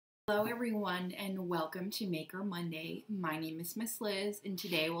Hello everyone and welcome to Maker Monday. My name is Miss Liz and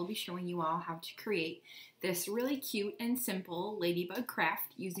today we'll be showing you all how to create this really cute and simple ladybug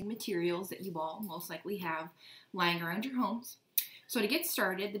craft using materials that you all most likely have lying around your homes. So to get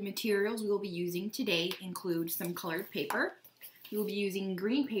started, the materials we will be using today include some colored paper. We will be using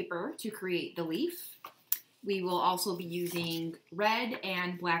green paper to create the leaf. We will also be using red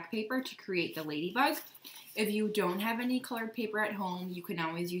and black paper to create the ladybug. If you don't have any colored paper at home, you can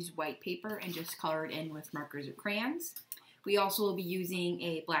always use white paper and just color it in with markers or crayons. We also will be using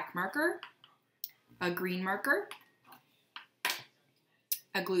a black marker, a green marker,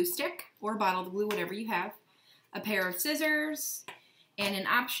 a glue stick or bottled glue, whatever you have, a pair of scissors, and an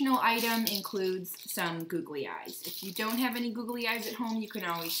optional item includes some googly eyes. If you don't have any googly eyes at home, you can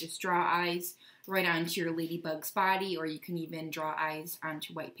always just draw eyes right onto your ladybug's body, or you can even draw eyes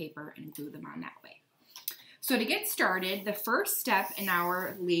onto white paper and glue them on that way. So to get started, the first step in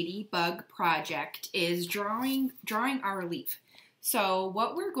our ladybug project is drawing our leaf. So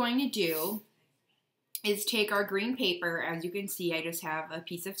what we're going to do is take our green paper. As you can see, I just have a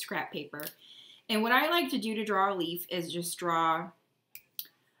piece of scrap paper. And what I like to do to draw a leaf is just draw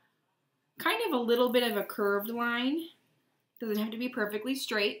kind of a little bit of a curved line. Doesn't have to be perfectly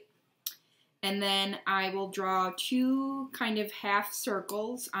straight. And then I will draw two kind of half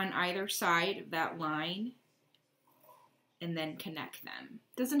circles on either side of that line and then connect them.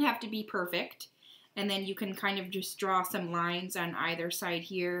 Doesn't have to be perfect. And then you can kind of just draw some lines on either side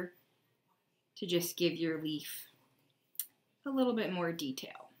here to just give your leaf a little bit more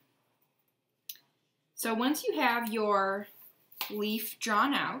detail. So once you have your leaf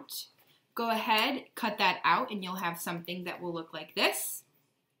drawn out, go ahead, cut that out, and you'll have something that will look like this.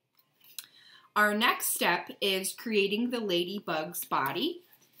 Our next step is creating the ladybug's body.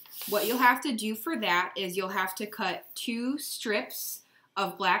 What you'll have to do for that is you'll have to cut two strips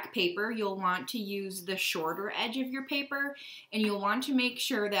of black paper. You'll want to use the shorter edge of your paper, and you'll want to make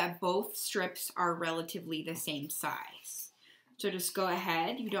sure that both strips are relatively the same size. So just go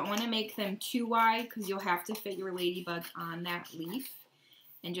ahead. You don't want to make them too wide because you'll have to fit your ladybug on that leaf.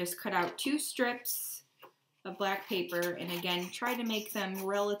 And just cut out two strips of black paper, and again, try to make them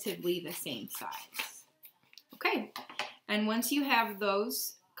relatively the same size. Okay, and once you have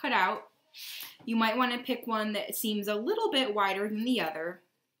those cut out, you might want to pick one that seems a little bit wider than the other.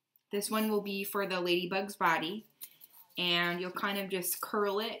 This one will be for the ladybug's body, and you'll kind of just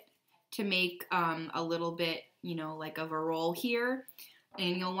curl it to make a little bit, like of a roll here,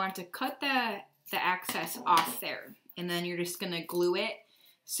 and you'll want to cut the excess off there, and then you're just going to glue it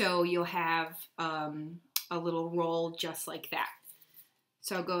so you'll have a little roll just like that.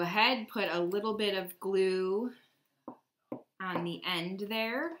 So go ahead, put a little bit of glue on the end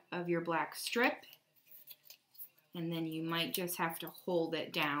there of your black strip, and then you might just have to hold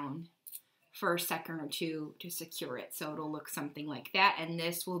it down for a second or two to secure it, so it'll look something like that, and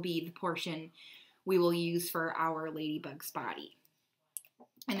this will be the portion we will use for our ladybug's body.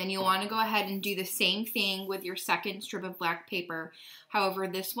 And then you'll want to go ahead and do the same thing with your second strip of black paper. However,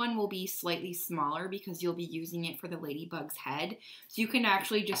 this one will be slightly smaller because you'll be using it for the ladybug's head, so you can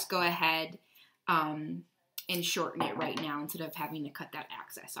actually just go ahead and shorten it right now instead of having to cut that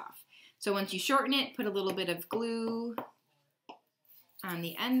excess off. So once you shorten it, put a little bit of glue on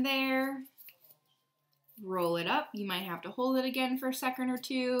the end there, roll it up. You might have to hold it again for a second or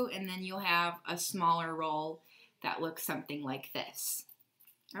two, and then you'll have a smaller roll that looks something like this.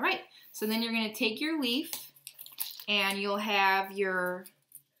 All right, so then you're going to take your leaf and you'll have your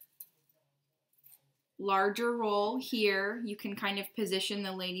larger roll here. You can kind of position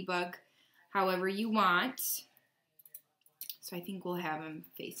the ladybug however you want. So I think we'll have them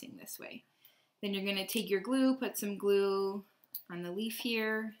facing this way. Then you're going to take your glue, put some glue on the leaf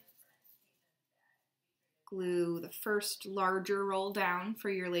here. Glue the first larger roll down for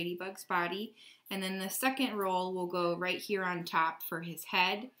your ladybug's body, and then the second roll will go right here on top for his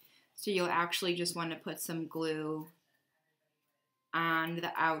head. So you'll actually just want to put some glue on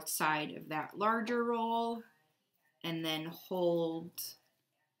the outside of that larger roll, and then hold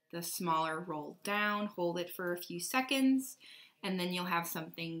the smaller roll down, hold it for a few seconds, and then you'll have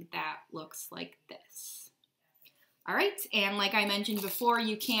something that looks like this. All right, and like I mentioned before,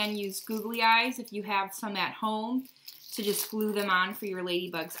 you can use googly eyes if you have some at home to just glue them on for your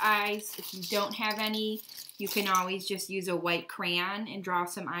ladybug's eyes. If you don't have any, you can always just use a white crayon and draw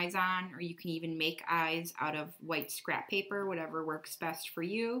some eyes on, or you can even make eyes out of white scrap paper, whatever works best for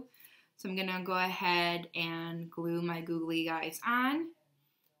you. So I'm gonna go ahead and glue my googly eyes on.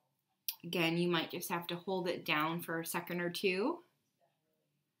 Again, you might just have to hold it down for a second or two.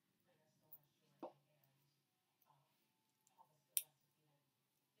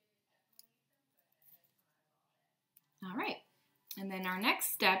 And then our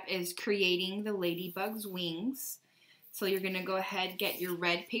next step is creating the ladybug's wings. So you're going to go ahead, get your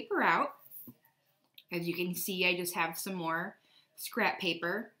red paper out. As you can see, I just have some more scrap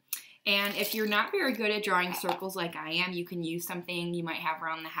paper. And if you're not very good at drawing circles like I am, you can use something you might have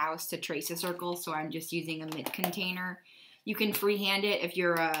around the house to trace a circle. So I'm just using a mid container. You can freehand it if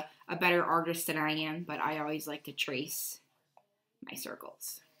you're a better artist than I am, but I always like to trace my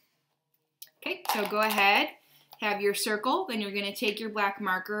circles. Okay, so go ahead, have your circle, then you're going to take your black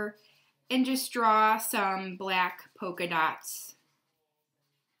marker and just draw some black polka dots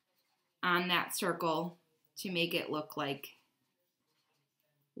on that circle to make it look like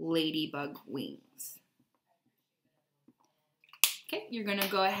ladybug wings. Okay, you're going to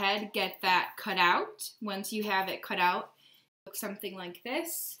go ahead, get that cut out. Once you have it cut out, look something like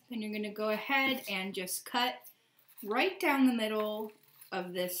this. Then you're going to go ahead and just cut right down the middle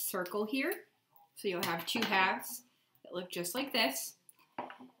of this circle here. So you'll have two halves that look just like this.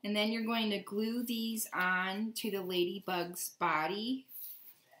 And then you're going to glue these on to the ladybug's body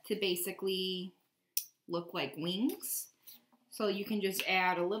to basically look like wings. So you can just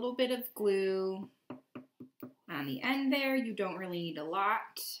add a little bit of glue on the end there. You don't really need a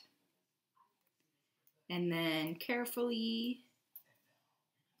lot. And then carefully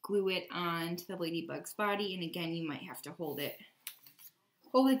glue it onto the ladybug's body. And again, you might have to hold it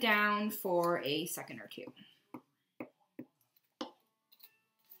down for a second or two.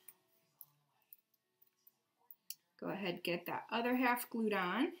 Go ahead, get that other half glued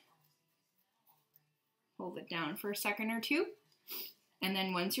on. Hold it down for a second or two. And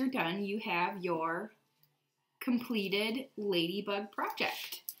then once you're done, you have your completed ladybug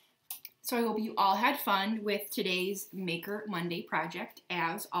project. So I hope you all had fun with today's Maker Monday project.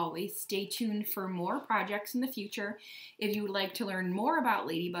 As always, stay tuned for more projects in the future. If you would like to learn more about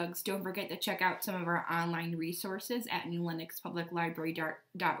ladybugs, don't forget to check out some of our online resources at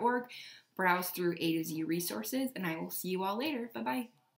newlennoxpubliclibrary.org. Browse through A to Z resources, and I will see you all later. Bye-bye.